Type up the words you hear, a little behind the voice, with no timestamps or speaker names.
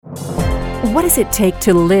What does it take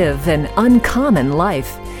to live an uncommon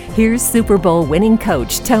life? Here's Super Bowl winning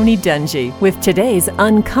coach Tony Dungy with today's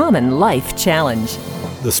Uncommon Life Challenge.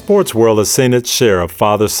 The sports world has seen its share of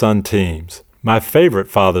father-son teams. My favorite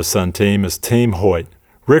father-son team is Team Hoyt.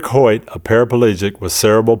 Rick Hoyt, a paraplegic with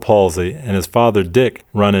cerebral palsy, and his father Dick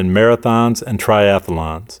run in marathons and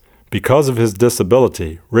triathlons. Because of his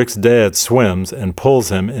disability, Rick's dad swims and pulls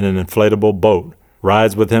him in an inflatable boat,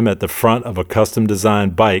 rides with him at the front of a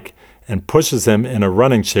custom-designed bike, and pushes him in a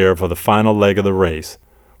running chair for the final leg of the race.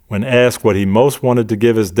 When asked what he most wanted to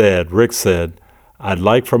give his dad, Rick said, "I'd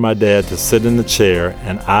like for my dad to sit in the chair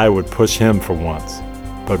and I would push him for once."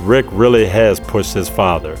 But Rick really has pushed his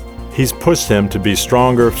father. He's pushed him to be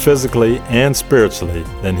stronger physically and spiritually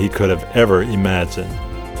than he could have ever imagined.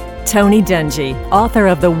 Tony Dungy, author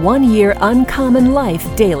of the 1-Year Uncommon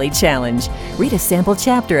Life Daily Challenge. Read a sample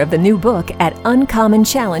chapter of the new book at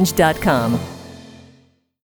uncommonchallenge.com.